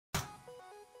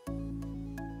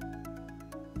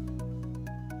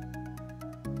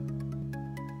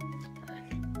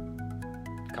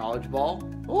College ball.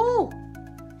 Oh,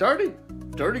 dirty.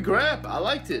 Dirty grab. I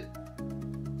liked it.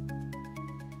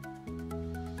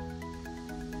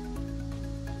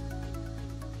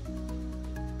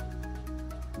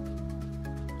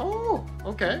 Oh,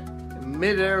 okay.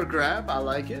 Mid-air grab. I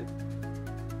like it.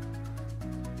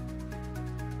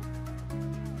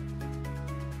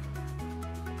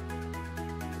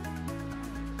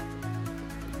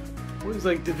 What is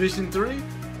like Division 3?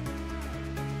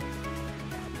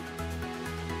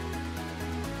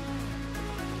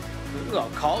 Oh,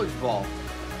 college ball.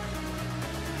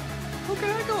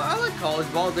 Okay, I like college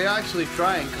ball. They actually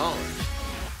try in college.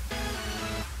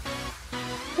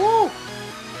 Woo!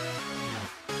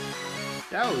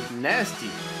 That was nasty.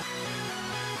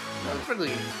 That was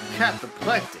really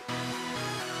cataplectic.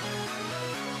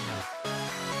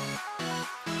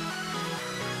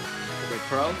 Okay,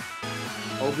 pro.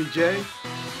 OBJ.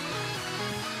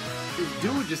 This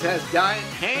dude just has giant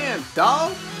hands,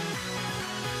 dog.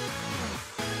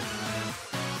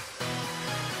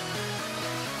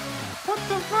 What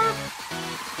the fuck?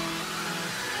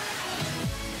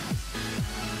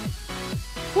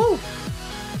 Woo!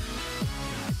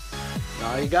 No,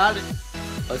 you got it.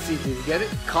 Let's see, did you get it?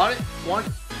 Caught it? One?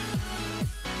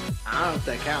 I don't know if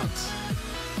that counts.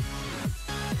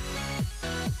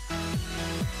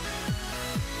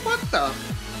 What the?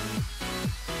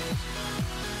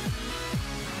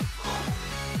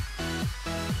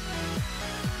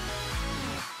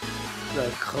 The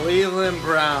Cleveland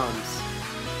Browns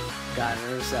got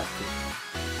intercepted.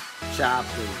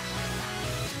 Choppy.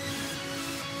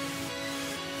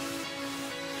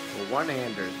 Well,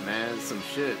 one-handers, man, some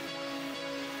shit.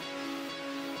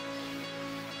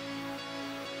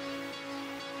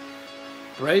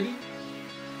 Brady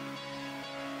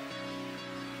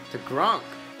to Gronk.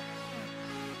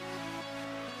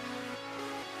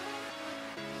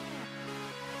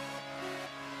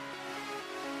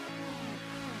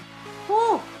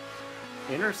 Woo!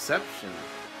 Interception.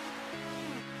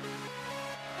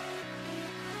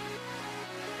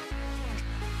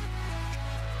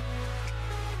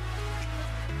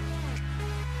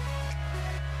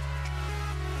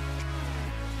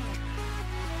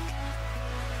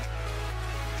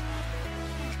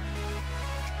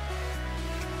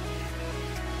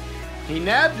 He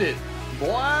nabbed it. Boy,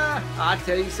 I'll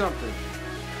tell you something.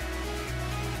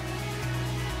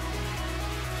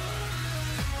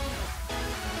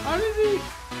 How did he?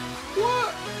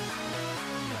 What?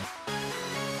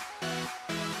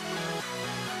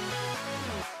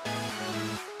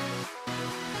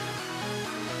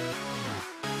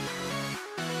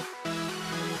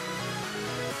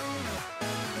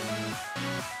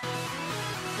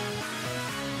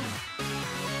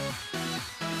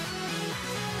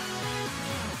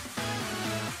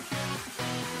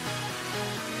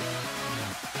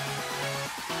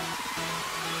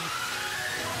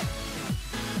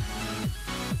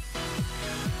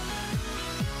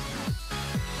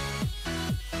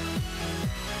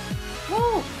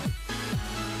 Woo!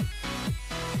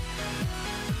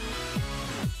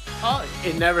 Oh,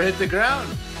 it never hit the ground.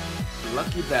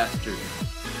 Lucky bastard.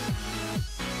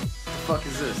 What the fuck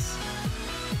is this?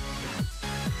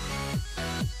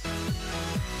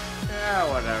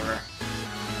 Yeah, whatever.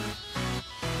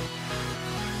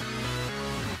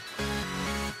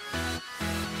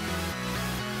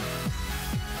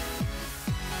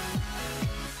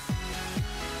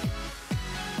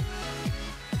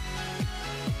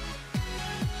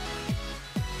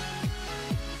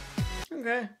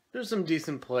 Okay, there's some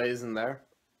decent plays in there.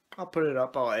 I'll put it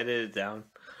up, I'll edit it down.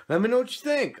 Let me know what you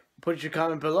think. Put your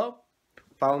comment below.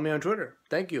 Follow me on Twitter.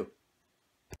 Thank you.